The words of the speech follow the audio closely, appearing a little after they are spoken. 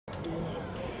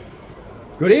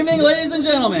Good evening, ladies and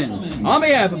gentlemen. On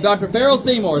behalf of Dr. Farrell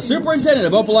Seymour, Superintendent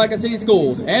of Opelika City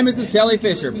Schools, and Mrs. Kelly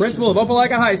Fisher, Principal of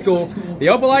Opelika High School, the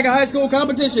Opelika High School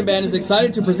Competition Band is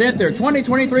excited to present their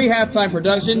 2023 halftime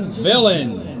production,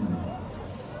 Villain.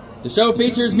 The show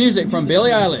features music from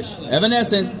Billie Eilish,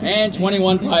 Evanescence, and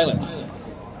 21 Pilots.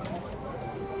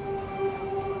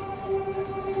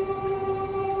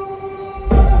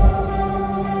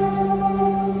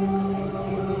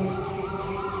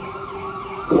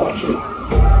 Watch it.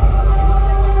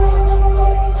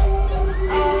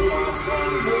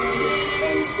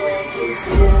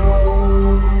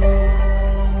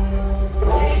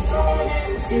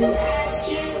 To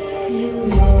ask you,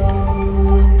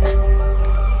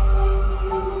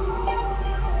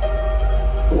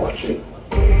 Watch it.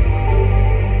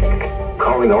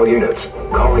 Calling all units.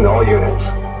 Calling all units.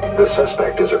 The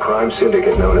suspect is a crime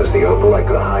syndicate known as the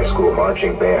Opelika High School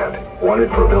Marching Band, wanted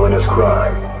for villainous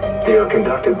crime. They are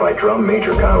conducted by Drum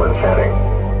Major Kylan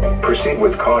Fanning. Proceed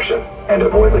with caution and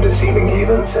avoid the deceiving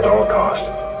heathens at all cost,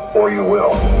 or you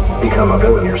will become a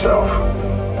villain yourself.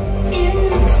 it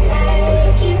looks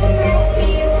like you might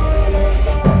be one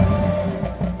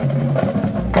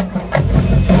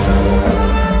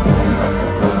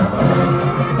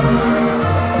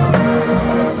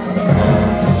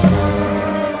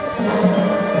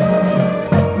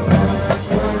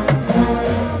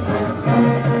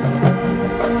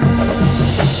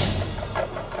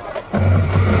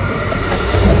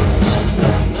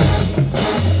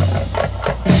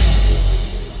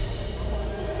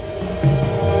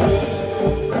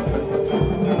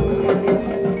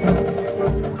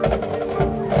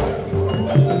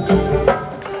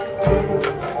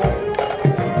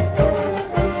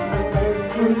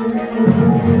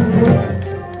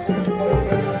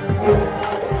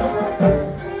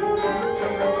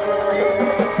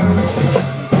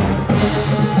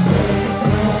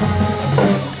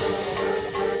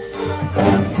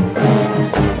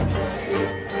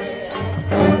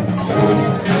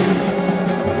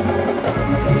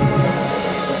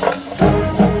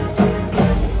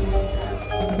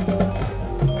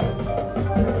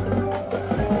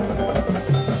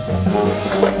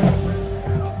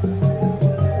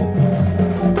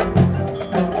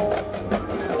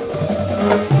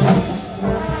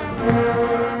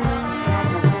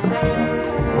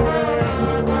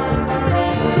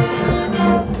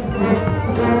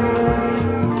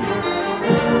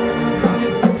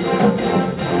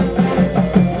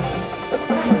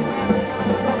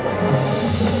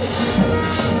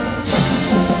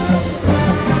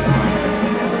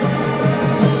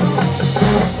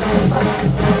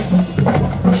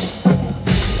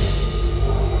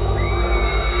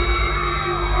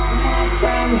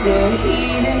of the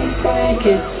heathens, take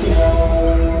it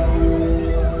slow.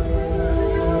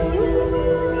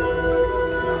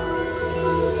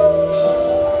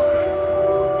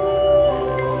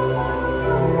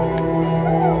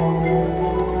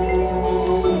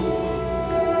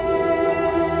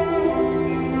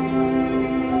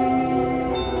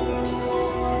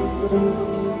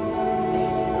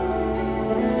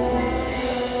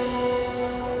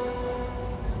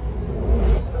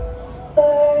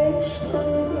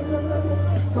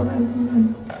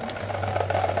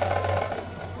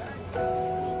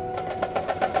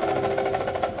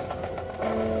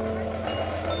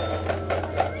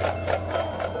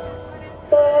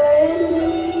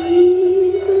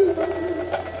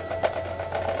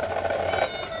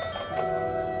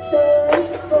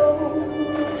 Just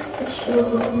close the show.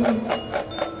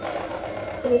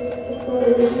 Let the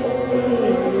boys that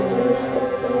made us just the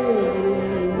blood you.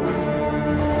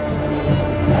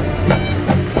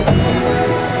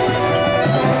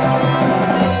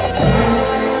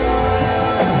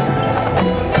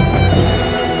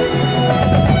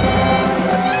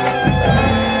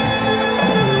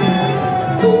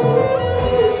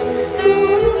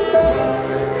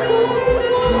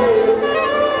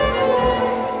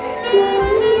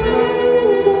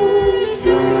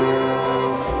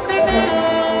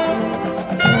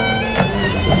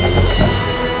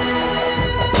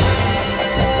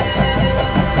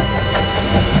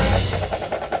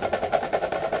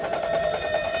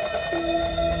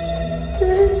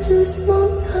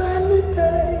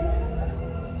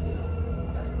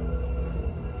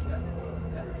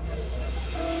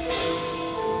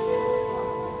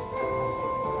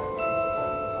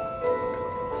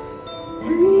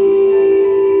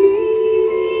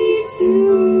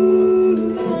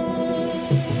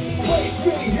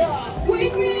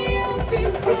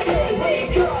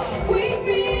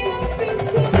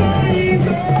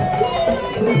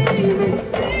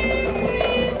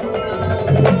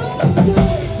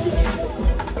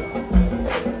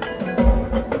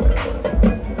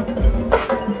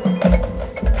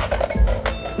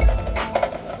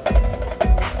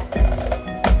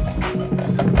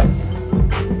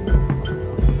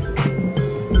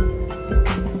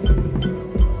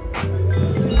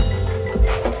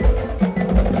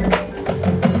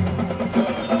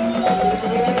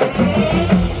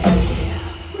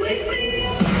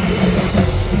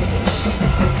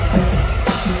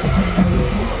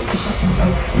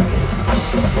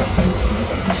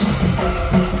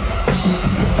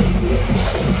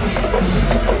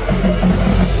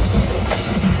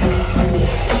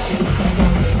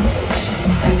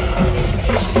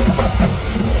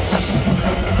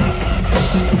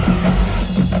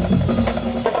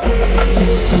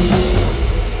 Why'd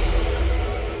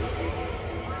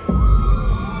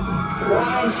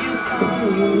you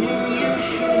come? You knew you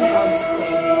should have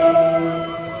stayed.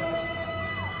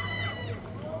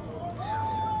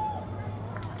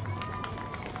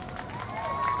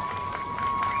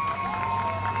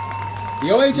 The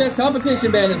OHS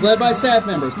competition band is led by staff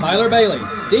members Tyler Bailey,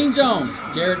 Dean Jones,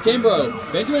 Jared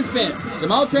Kimbrough, Benjamin Spence,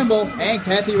 Jamal Trimble, and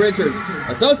Kathy Richards.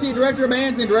 Associate Director of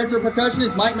Bands and Director of Percussion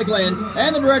is Mike McGlynn,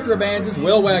 and the Director of Bands is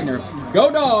Will Wagner.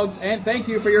 Go Dogs, and thank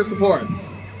you for your support.